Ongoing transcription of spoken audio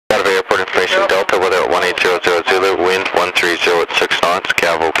000, wind 130 at 6 knots,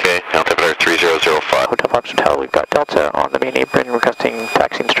 Cav OK, altimeter 3005. Hotel Fox Hotel, we've got Delta on the main apron requesting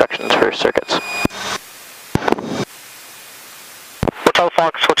taxi instructions for circuits. Hotel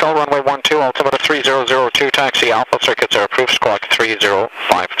Fox, Hotel runway 12, altimeter 3002, taxi Alpha circuits are approved, squawk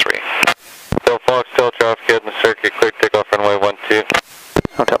 3053. Hotel Fox, Hotel traffic heading the circuit, clear takeoff runway 12.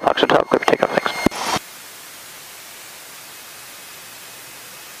 Hotel Fox Hotel, clear for takeoff, thanks.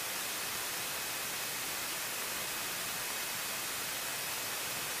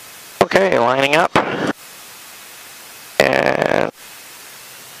 Okay, lining up. And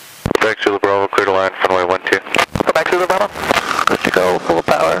back to the Bravo, clear to line, runway 12. go back to the Bravo. Good to go, full of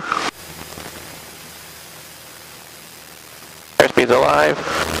power. Airspeed's alive.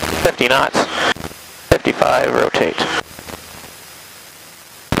 50 knots. 55, rotate.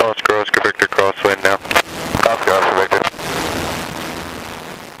 Oscar, Victor, crosswind now. Oscar, Victor.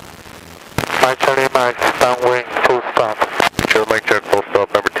 530 Max, downwind, full stop. Show Mike check, full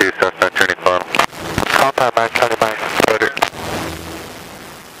stop, number 2, Cessna, turning final. Contact Max, 30 Max. Roger.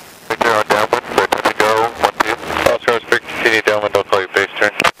 Victor on downwind, ready to go, 12. Oscar, Victor, continue downwind, I'll call you base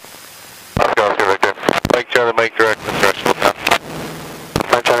turn. Oscar, Victor. Mike Charlie, Mike direct, and threshold now.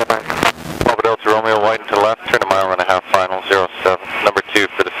 530 Max. Alpha Delta Romeo, widen to left, turn a mile and a half, final, 07. Number 2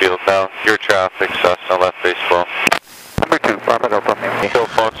 for the field now, your traffic, Cessna, left base flow. Number 2, Bravo Delta. Hotel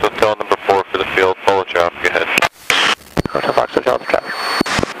Fox, Hotel number 4 for the field, follow traffic ahead. Hotel Fox Hotel, the traffic.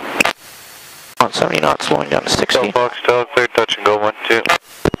 On 70 knots, slowing down to 60. Hotel Fox, Hotel, clear, touch and go, 12.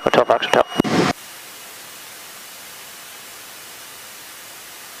 Hotel Fox Hotel.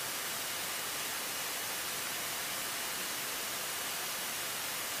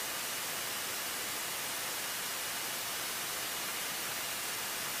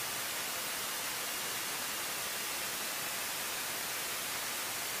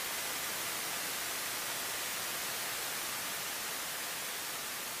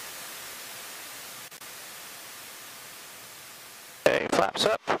 Okay, flaps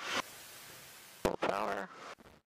up. Full power.